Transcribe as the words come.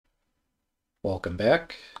Welcome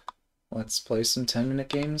back. Let's play some 10-minute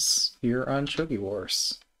games here on Shogi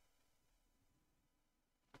Wars.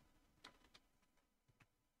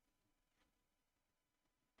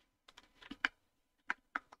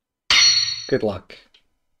 Good luck.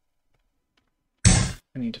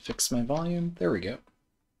 I need to fix my volume. There we go.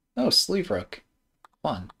 Oh, sleeve rook.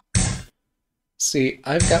 Fun. See,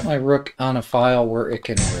 I've got my rook on a file where it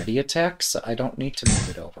can ready attack, so I don't need to move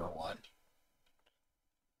it over one.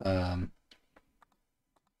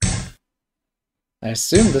 I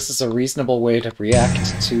assume this is a reasonable way to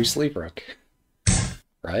react to sleeve rook.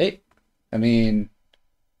 Right? I mean,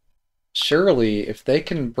 surely if they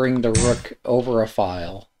can bring the rook over a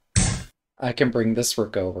file, I can bring this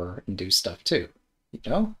rook over and do stuff too. You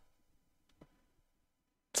know?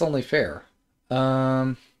 It's only fair.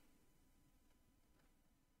 Yeah,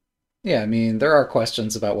 I mean, there are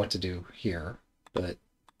questions about what to do here, but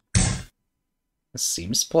this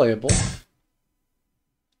seems playable.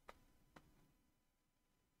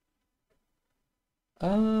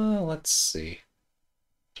 Let's see.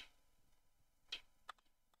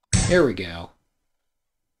 Here we go.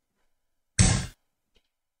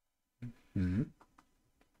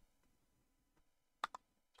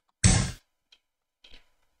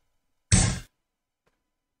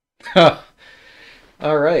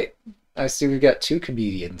 Alright. I see we've got two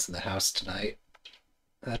comedians in the house tonight.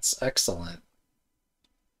 That's excellent.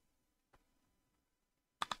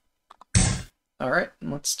 Alright,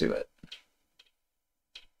 let's do it.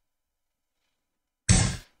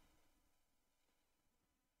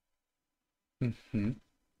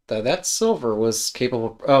 That silver was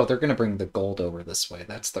capable... Oh, they're going to bring the gold over this way.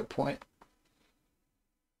 That's their point.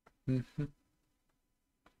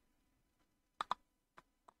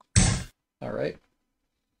 Alright.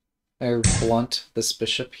 I blunt this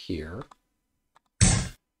bishop here.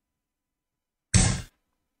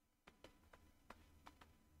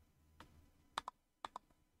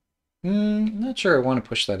 Not sure I want to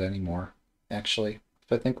push that anymore, actually,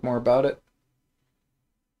 if I think more about it.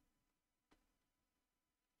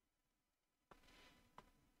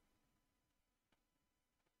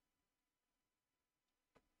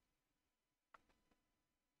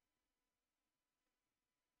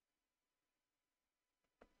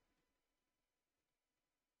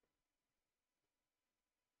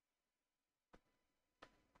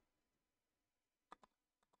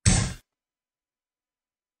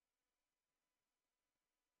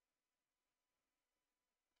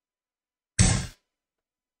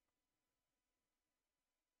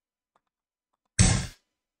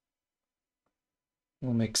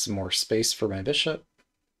 We'll make some more space for my bishop.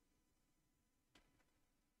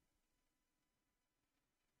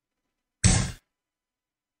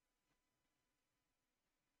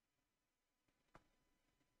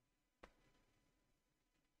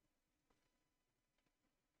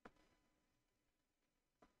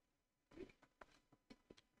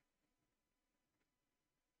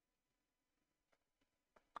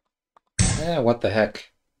 Eh, what the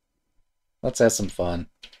heck. Let's have some fun.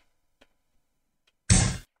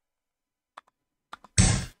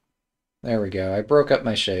 There we go. I broke up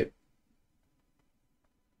my shape.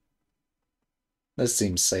 This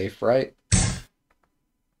seems safe, right?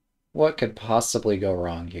 What could possibly go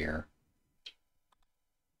wrong here?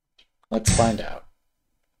 Let's find out.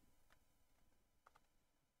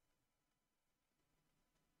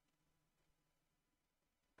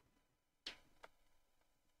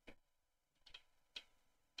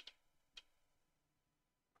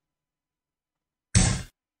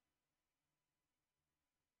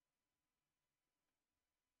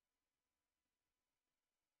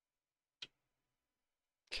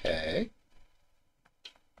 Okay.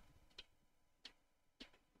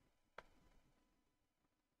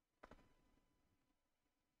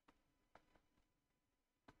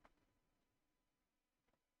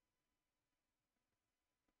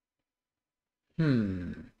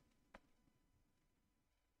 Hmm.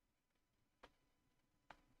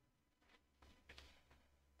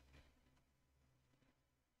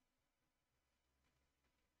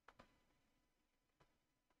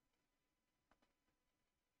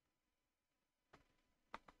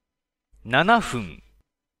 $7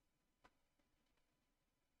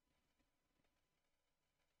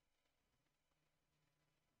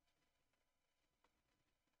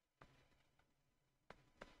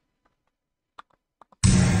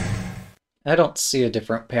 I don't see a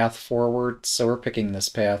different path forward, so we're picking this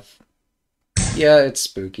path. Yeah, it's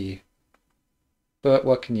spooky. But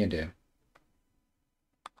what can you do?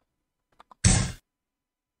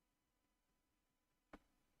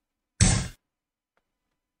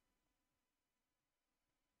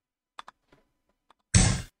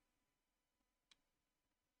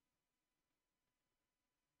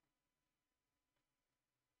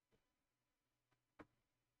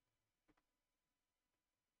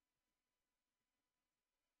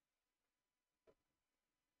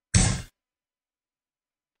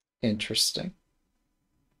 Interesting.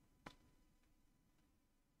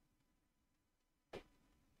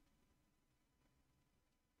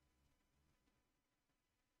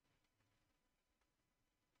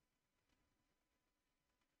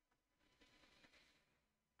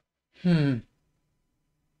 Hmm.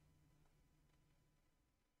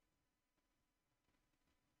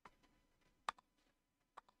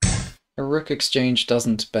 A rook exchange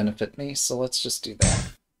doesn't benefit me, so let's just do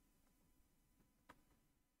that.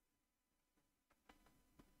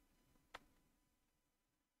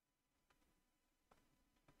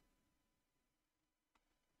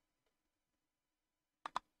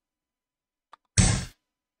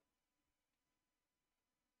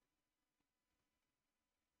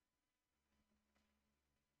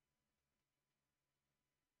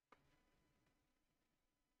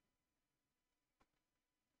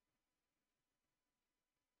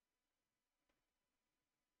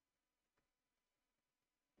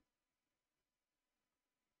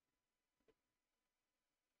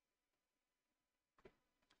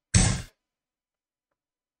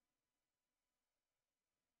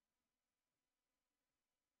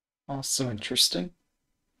 Also interesting.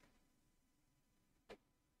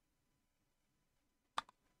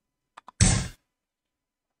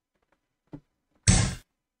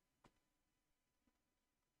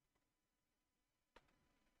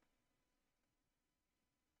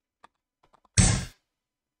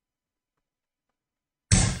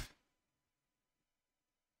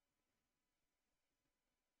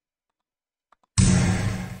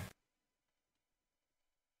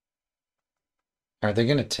 Are they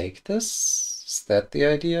gonna take this? Is that the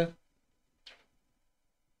idea?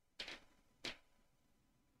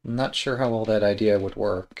 I'm not sure how well that idea would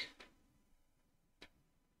work.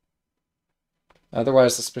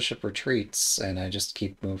 Otherwise, this bishop retreats, and I just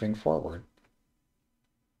keep moving forward.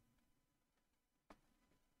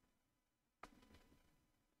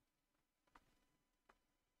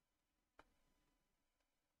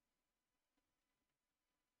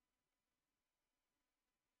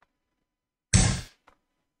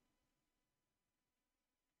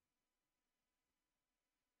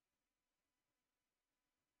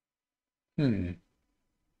 Hmm.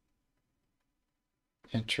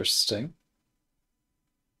 Interesting.5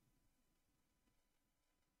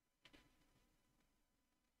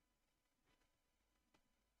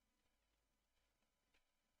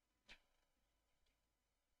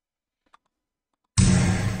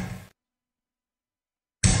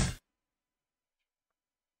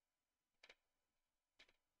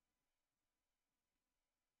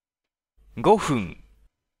分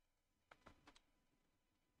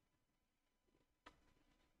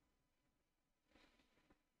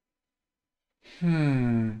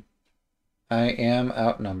Hmm. I am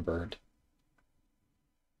outnumbered.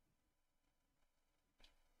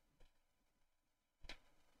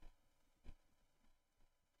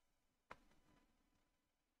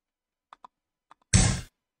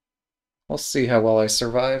 We'll see how well I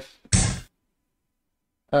survive.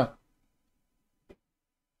 Oh.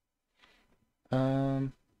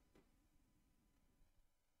 Um.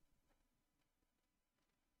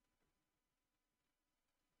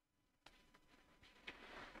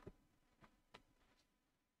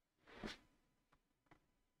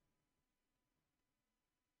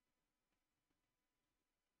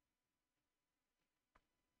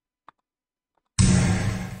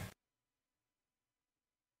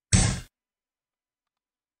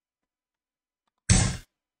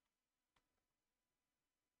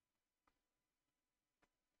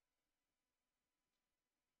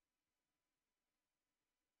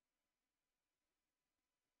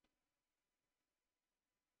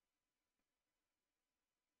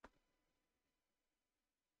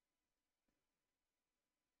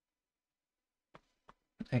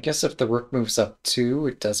 I guess if the rook moves up 2,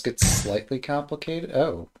 it does get slightly complicated.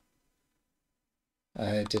 Oh.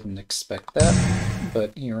 I didn't expect that,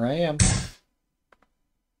 but here I am.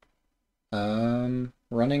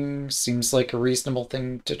 Running seems like a reasonable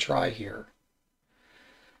thing to try here.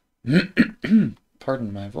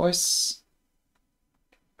 Pardon my voice.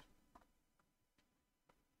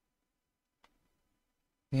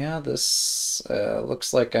 Yeah, this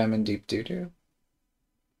looks like I'm in deep doo-doo.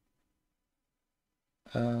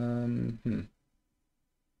 Hmm.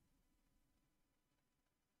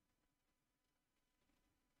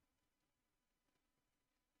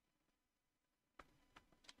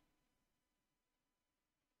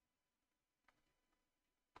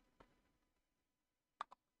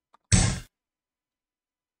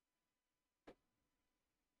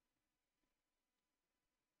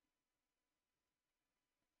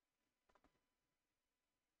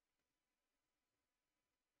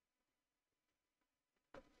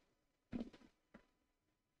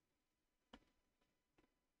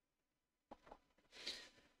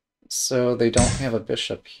 So they don't have a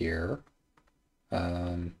bishop here.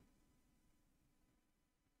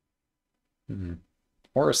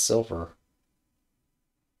 Or a silver.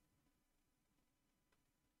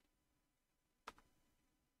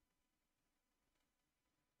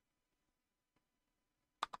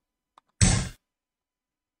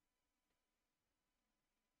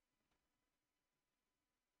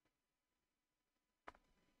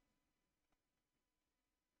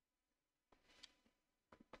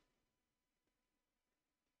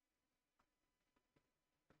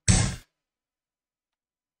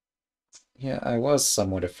 Yeah, I was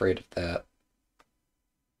somewhat afraid of that.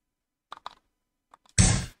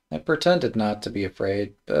 I pretended not to be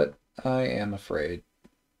afraid, but I am afraid.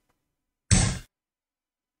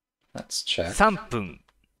 Let's check. 3分、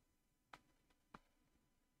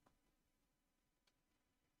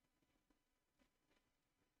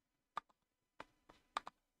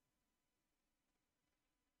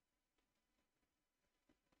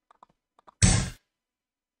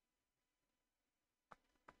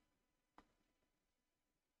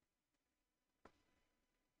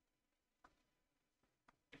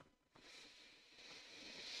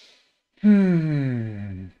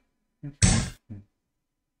Hmm.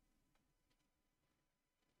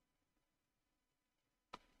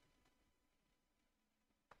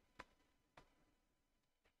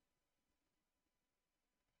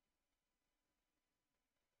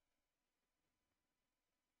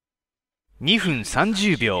 2分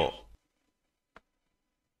30秒。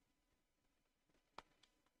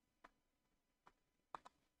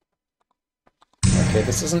Okay,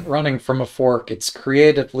 this isn't running from a fork, it's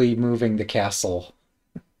creatively moving the castle.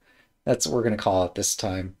 That's what we're gonna call it this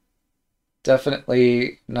time.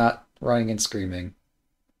 Definitely not running and screaming.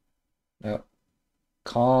 No.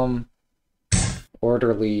 Calm,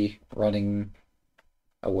 orderly running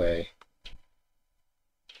away.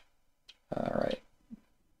 Alright.2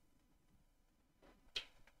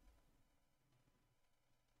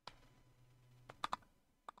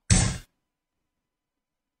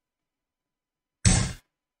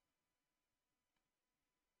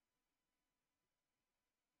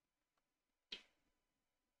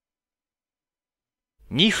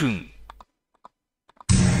分、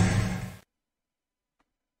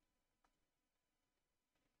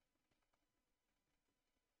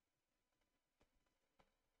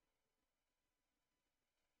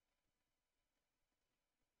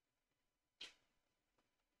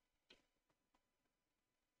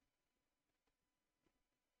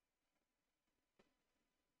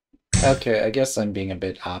Okay, I guess I'm being a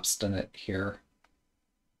bit obstinate here.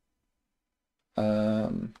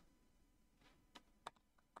 Um,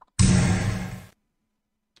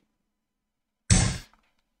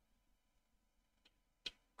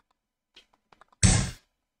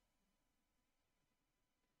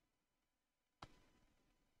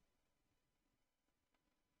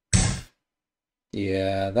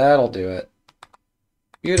 yeah, that'll do it.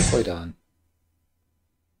 Beautifully done.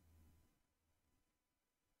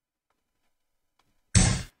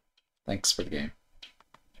 Thanks for the game.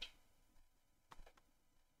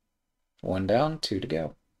 1 down, 2 to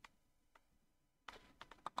go.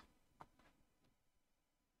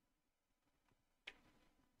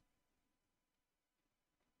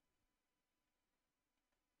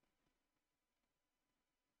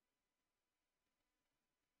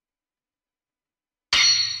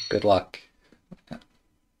 Good luck.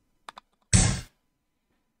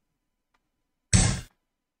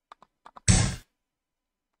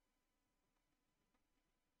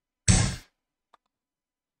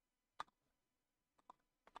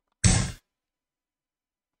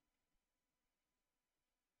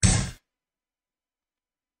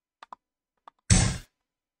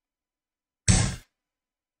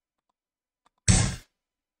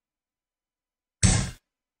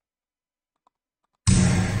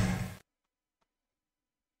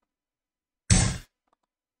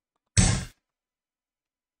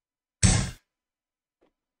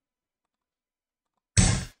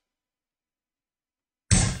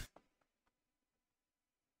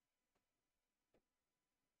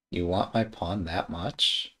 You want my pawn that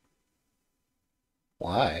much?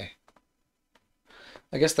 Why?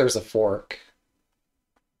 I guess there's a fork.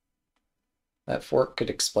 That fork could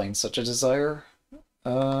explain such a desire.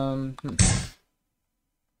 Um, hmm.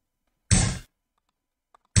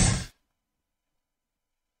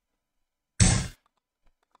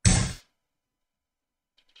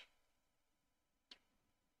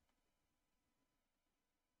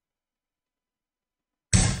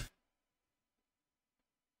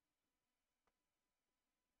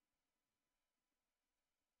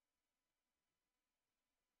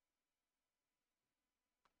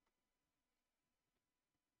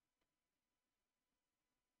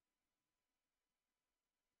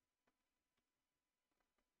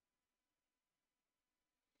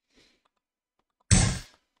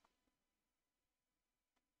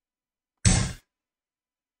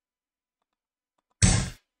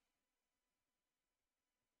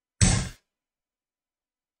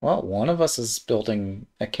 Well, one of us is building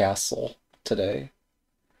a castle today.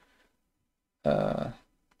 Uh,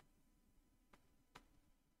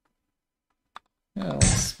 yeah,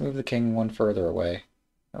 let's move the king one further away.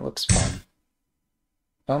 That looks fun.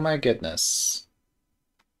 Oh my goodness.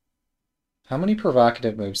 How many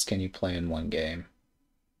provocative moves can you play in one game?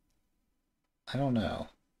 I don't know.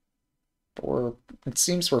 But it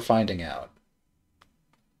seems we're finding out.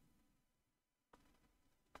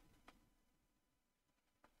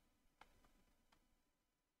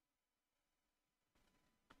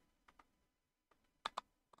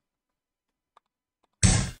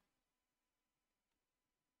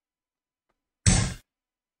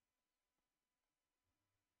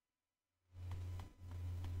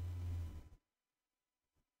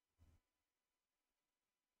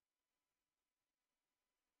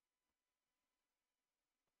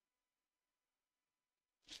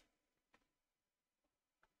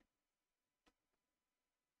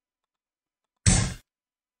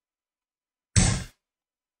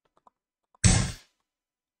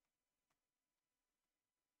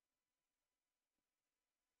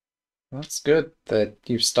 That's good that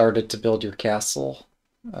you've started to build your castle.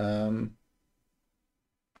 Um,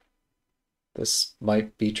 this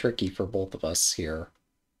might be tricky for both of us here.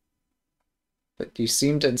 But you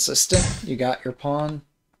seemed insistent. You got your pawn.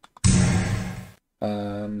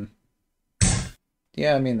 Um,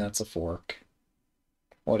 yeah, I mean, that's a fork.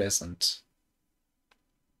 What isn't?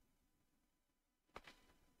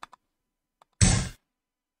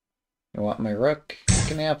 You want my rook? You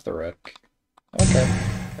can have the rook.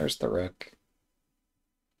 Okay, there's the rook.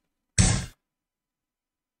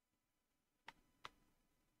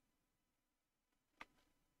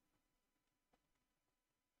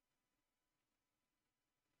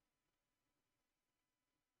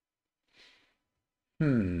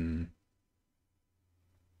 Hmm.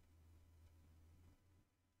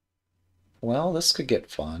 Well, this could get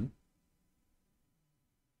fun.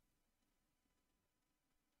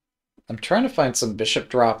 I'm trying to find some bishop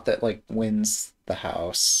drop that, like, wins the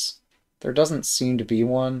house. There doesn't seem to be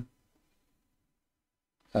one.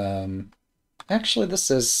 Um, actually,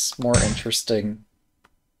 this is more interesting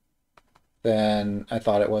than I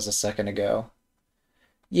thought it was a second ago.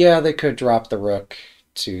 Yeah, they could drop the rook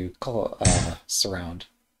to surround,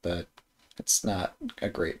 but it's not a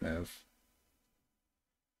great move.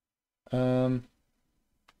 Um,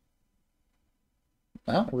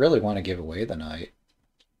 I don't really want to give away the knight.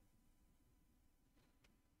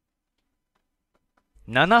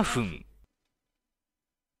 7分、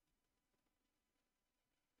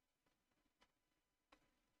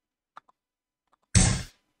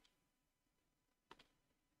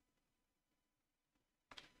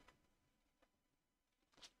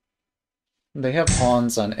They have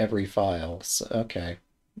pawns on every file, so okay.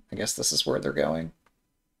 I guess this is where they're going.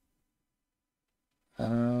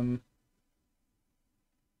 Um,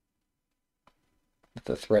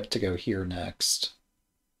 the threat to go here next.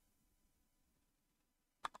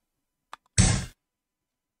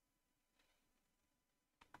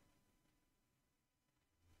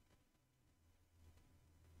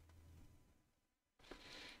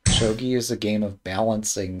 Shogi is a game of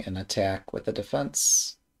balancing an attack with a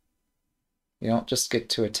defense. You don't just get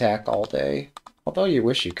to attack all day, although you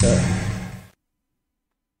wish you could.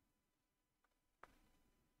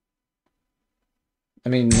 I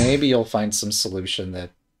mean, maybe you'll find some solution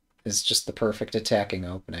that is just the perfect attacking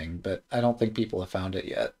opening, but I don't think people have found it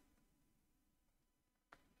yet.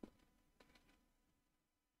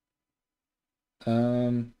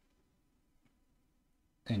 Um,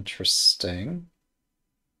 interesting.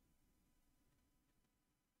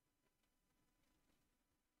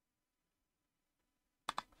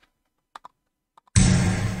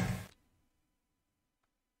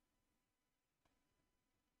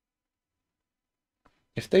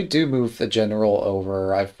 If they do move the general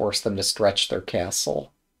over, I force them to stretch their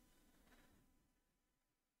castle.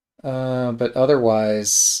 But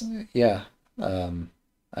otherwise, yeah, I'm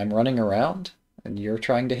running around, and you're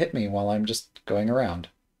trying to hit me while I'm just going around.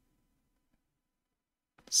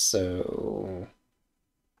 So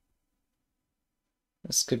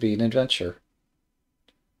this could be an adventure.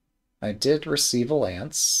 I did receive a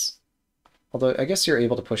lance, although I guess you're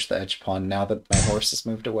able to push the edge pawn now that my horse has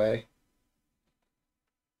moved away.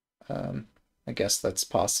 Um, I guess that's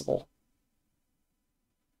possible.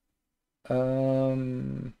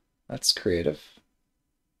 That's creative.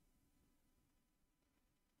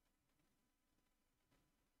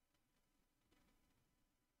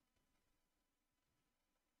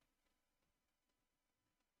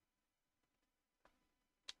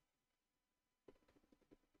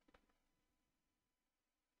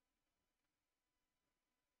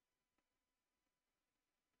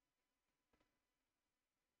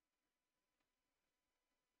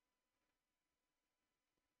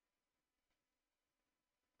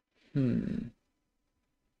 Hmm.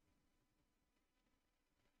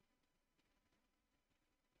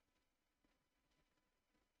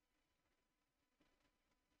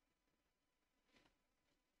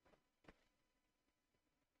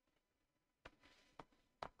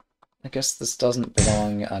 I guess this doesn't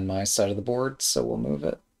belong on my side of the board, so we'll move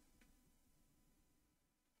it.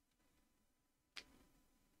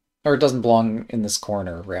 Or it doesn't belong in this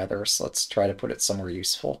corner, rather, so let's try to put it somewhere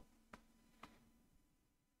useful.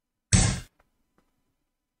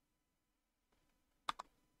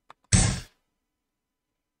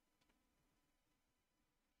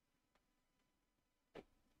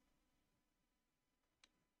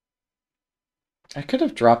 I could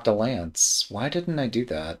have dropped a lance. Why didn't I do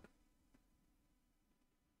that?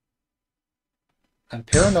 I'm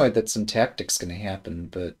paranoid that some tactic's gonna happen,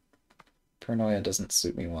 but paranoia doesn't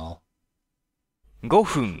suit me well. 5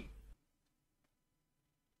分、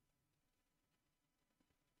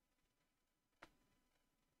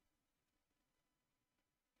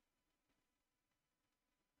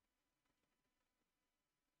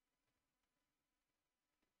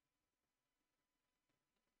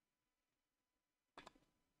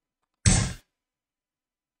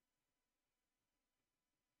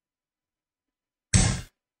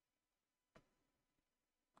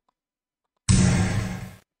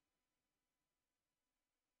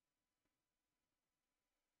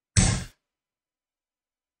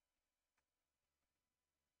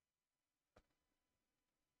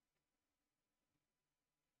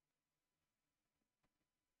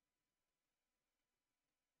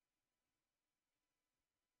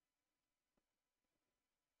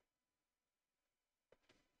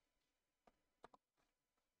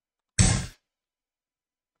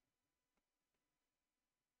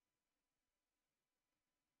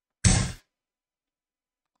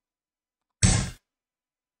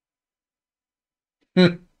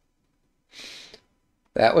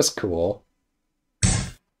That was cool.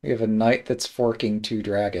 We have a knight that's forking two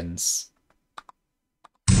dragons.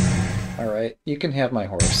 Alright, you can have my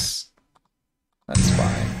horse. That's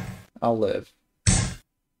fine. I'll live.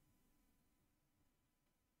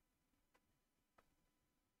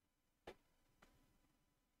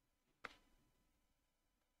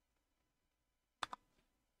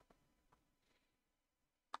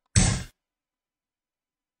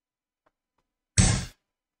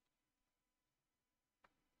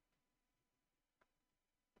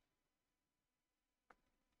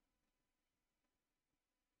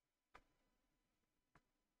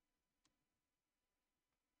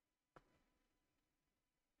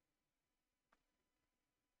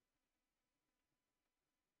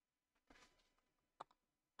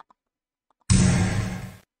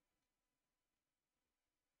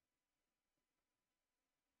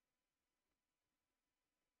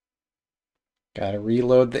 Gotta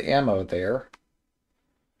reload the ammo there.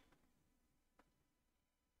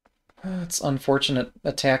 It's unfortunate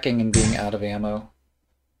attacking and being out of ammo.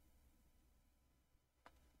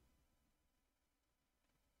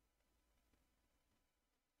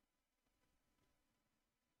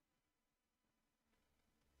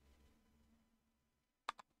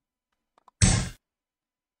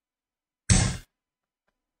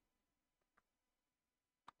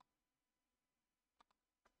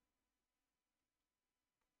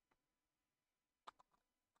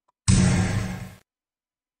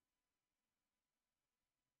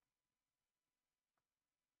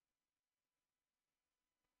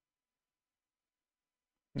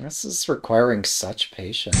 This is requiring such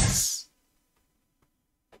patience.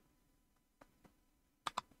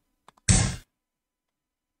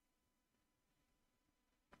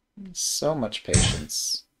 So much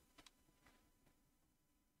patience.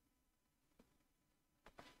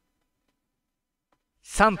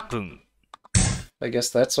 3分、I guess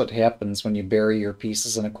that's what happens when you bury your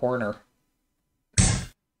pieces in a corner.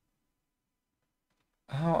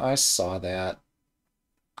 Oh, I saw that.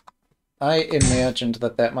 I imagined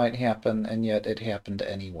that that might happen, and yet it happened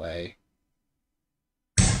anyway.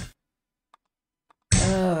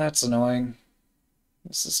 Ah, that's annoying.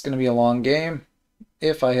 This is going to be a long game,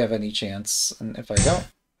 if I have any chance. And if I don't,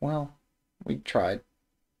 well, we tried.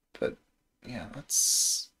 But, yeah,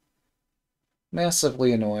 that's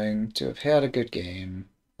massively annoying to have had a good game,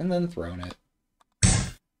 and then thrown it.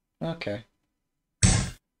 Okay.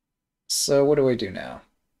 So what do I do now?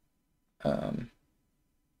 Um,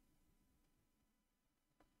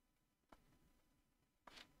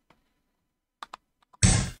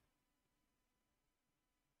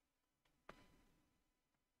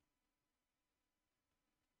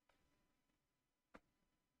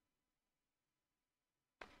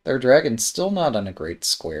 Their dragon's still not on a great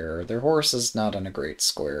square. Their horse is not on a great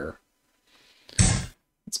square.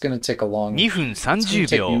 It's going to take a long... 2分 It's going 30 to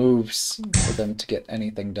take 秒。 moves for them to get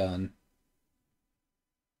anything done.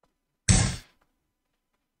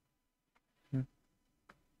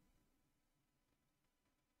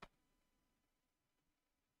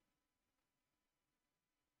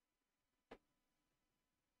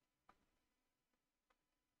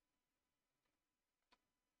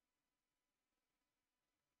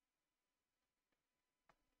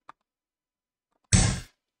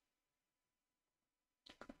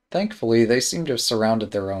 Thankfully, they seem to have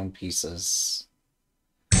surrounded their own pieces.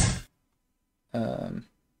 I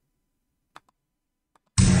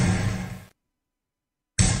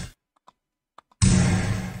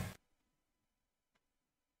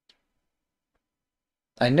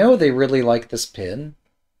know they really like this pin,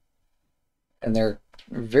 and they're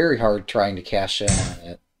very hard trying to cash in on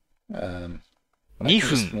it. But I can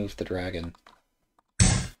just move the dragon.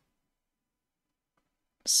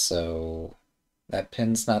 So that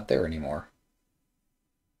pin's not there anymore.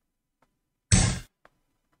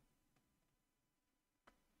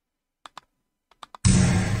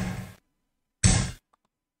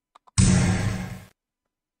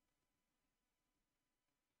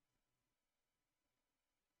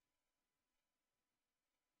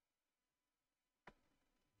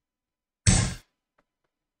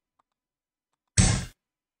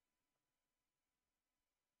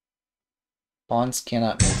 Pawns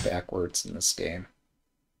cannot move backwards in this game.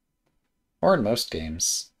 Or in most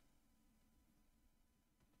games.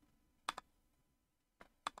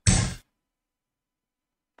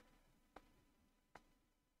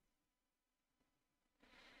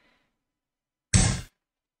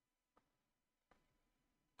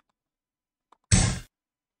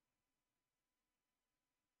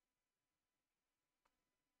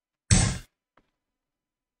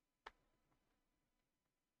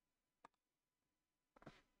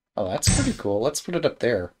 Oh, that's pretty cool. Let's put it up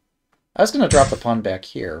there. I was going to drop the pawn back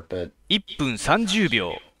here, but... 1分30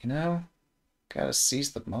秒。 You know, gotta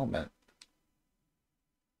seize the moment.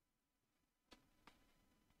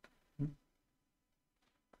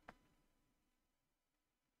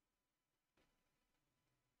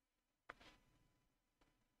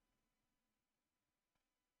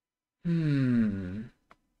 Hmm...1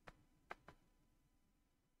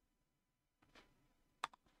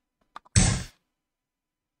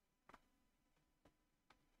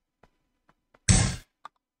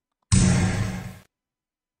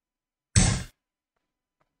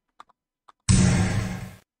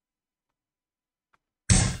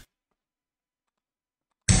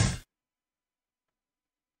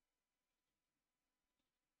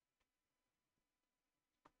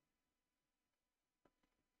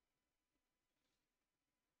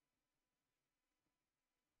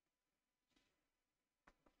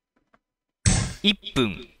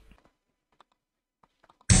分。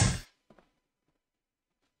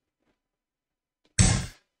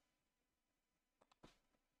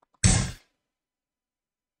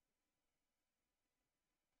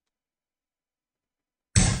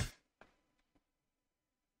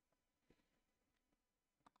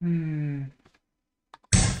 Hmm...30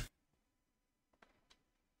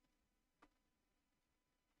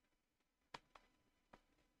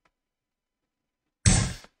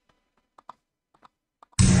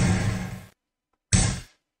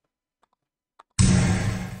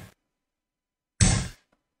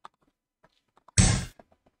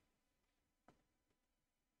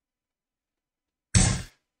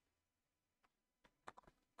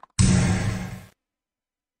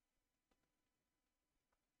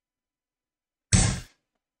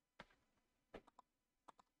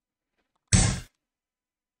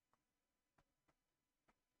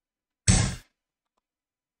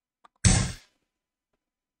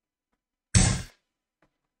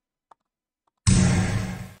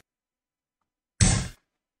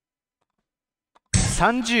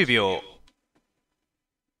秒。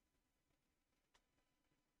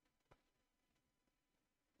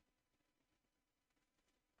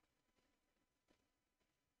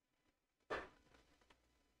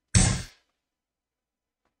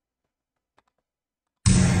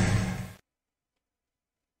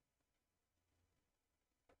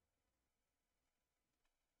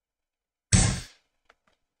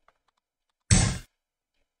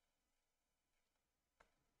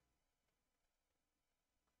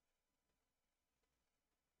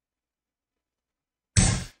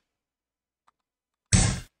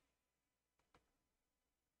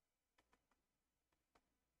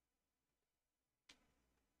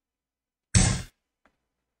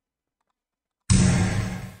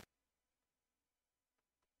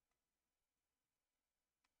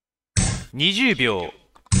20秒。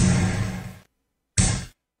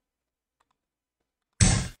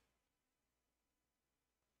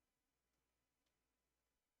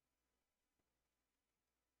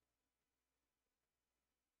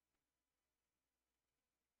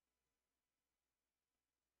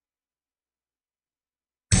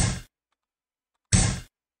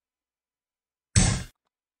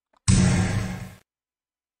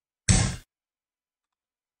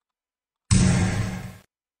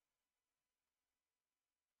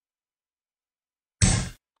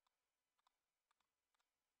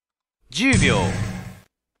10秒。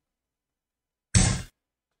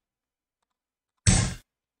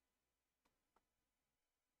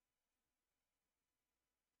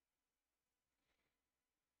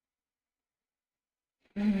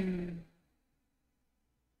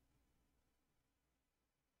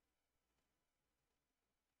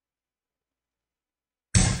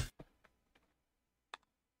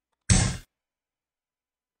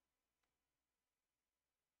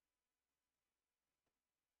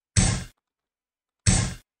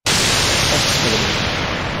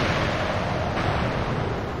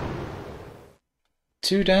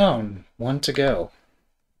Two down, one to go.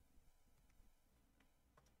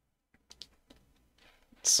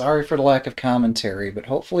 Sorry for the lack of commentary, but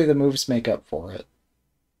hopefully the moves make up for it.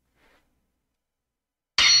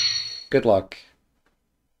 Good luck.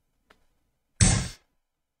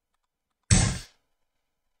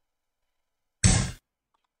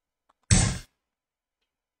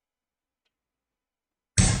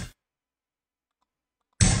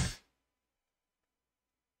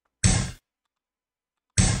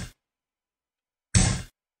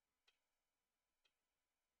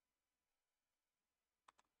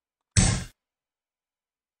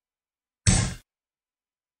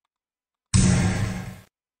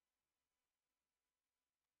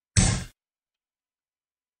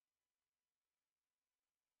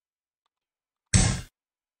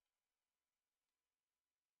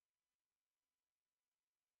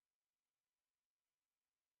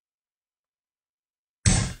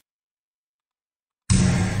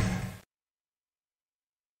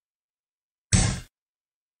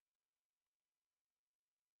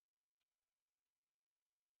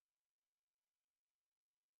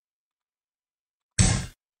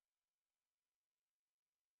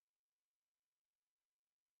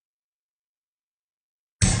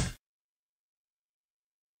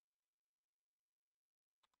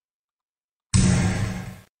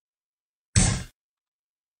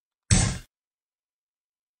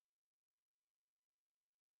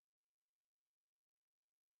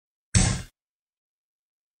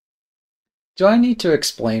 Do I need to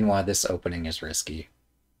explain why this opening is risky?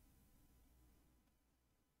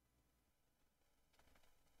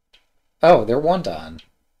 Oh, they're one-don.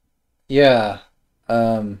 Yeah.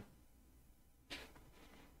 Um.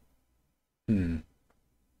 Hmm.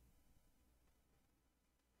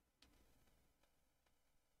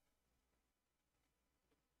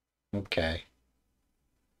 Okay.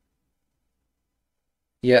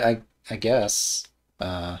 Yeah, I guess.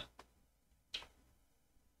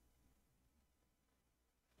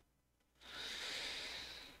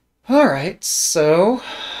 Alright, so...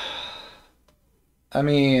 I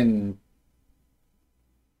mean...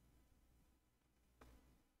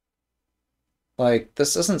 Like,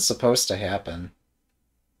 this isn't supposed to happen.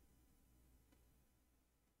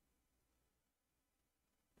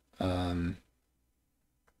 Um...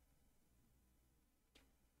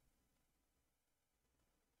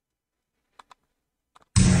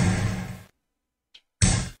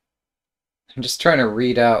 I'm just trying to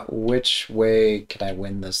read out which way can I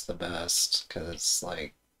win this the best, because,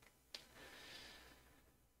 like...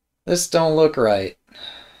 This don't look right.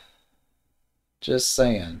 Just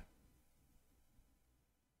saying.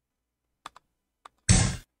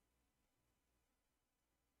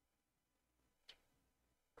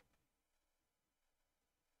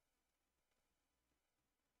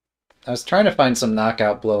 I was trying to find some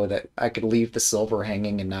knockout blow that I could leave the silver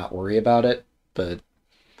hanging and not worry about it, but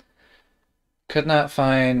could not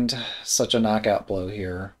find such a knockout blow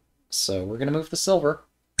here. So we're going to move the silver.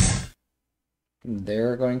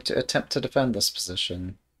 They're going to attempt to defend this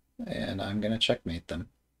position, and I'm going to checkmate them.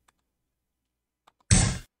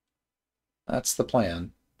 That's the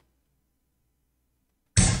plan.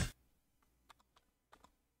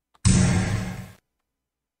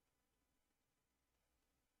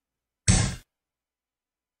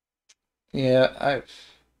 Yeah,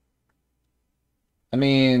 I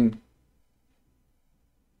mean,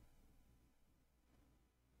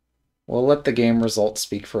 we'll let the game result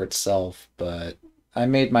speak for itself, but I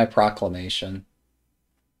made my proclamation.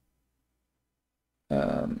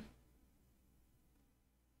 Um,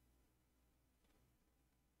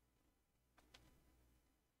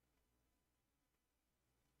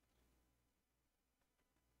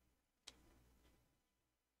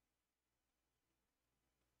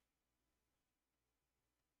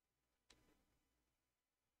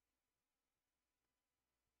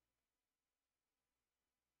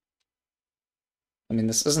 I mean,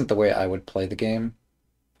 this isn't the way I would play the game,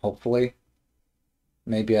 hopefully.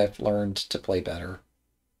 Maybe I've learned to play better.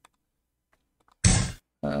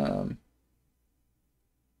 Um,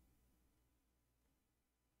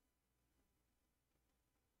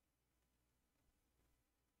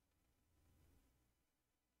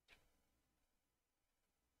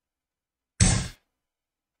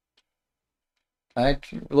 I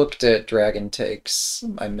looked at dragon takes.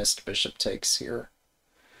 I missed bishop takes here.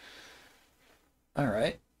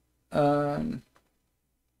 Alright. 7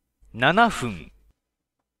分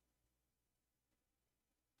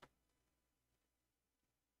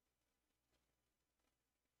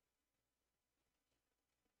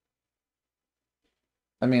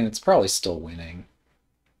I mean, it's probably still winning.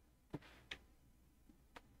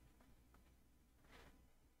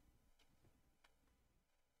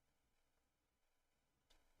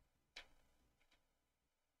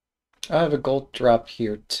 I have a gold drop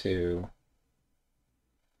here too.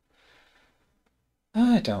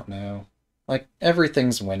 I don't know. Like,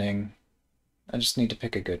 everything's winning. I just need to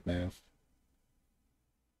pick a good move.5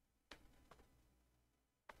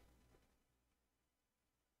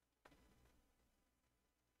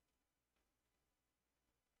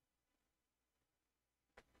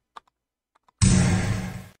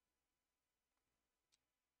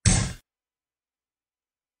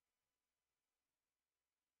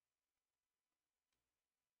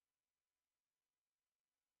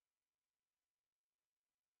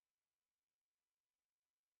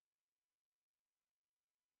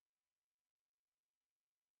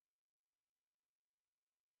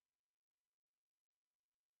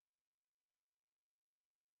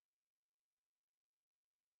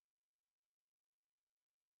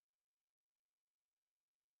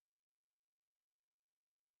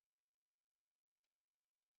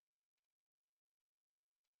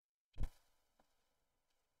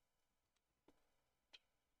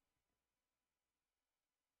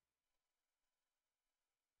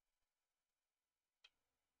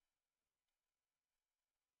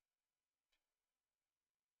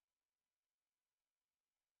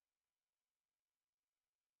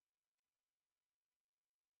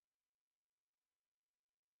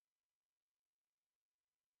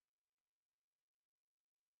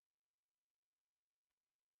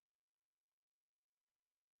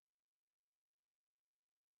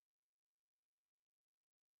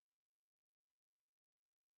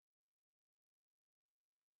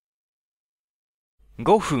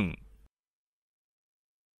分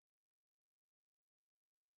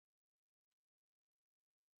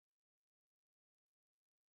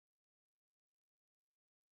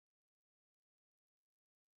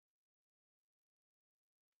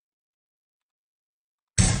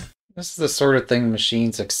This is the sort of thing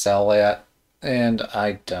machines excel at, and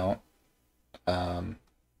I don't. Um,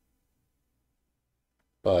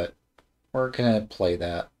 but we're gonna play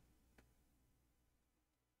that.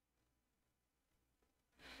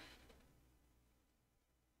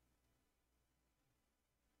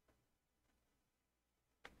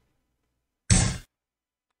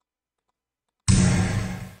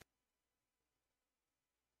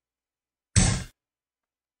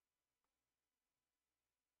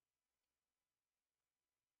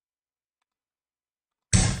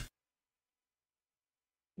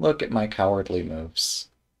 Look at my cowardly moves.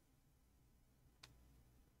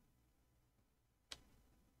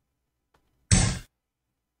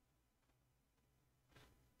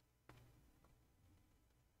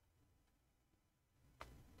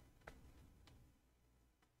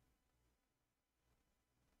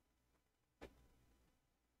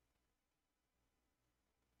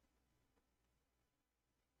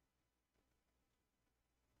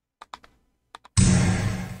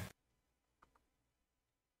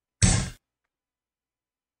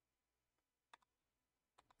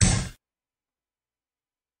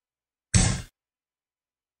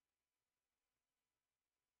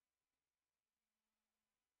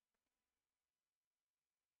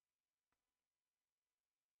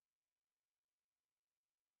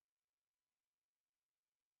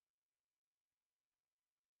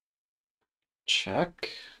 Check.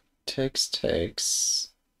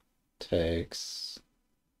 Takes.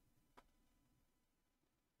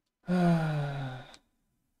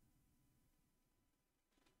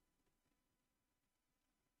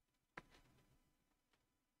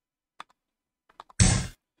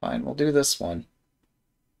 Fine, we'll do this one.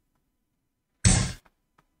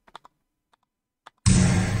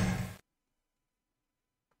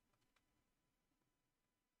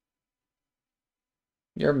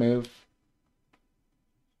 Your move.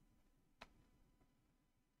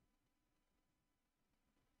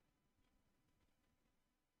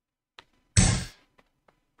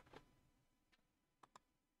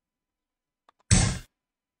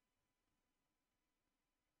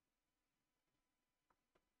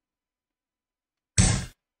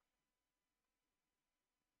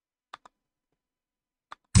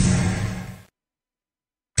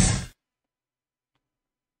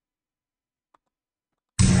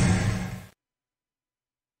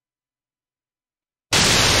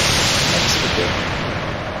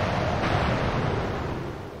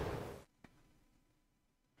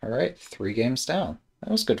 Alright, 3 games down.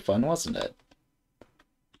 That was good fun, wasn't it?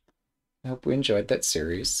 I hope we enjoyed that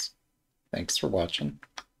series. Thanks for watching,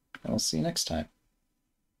 and we'll see you next time.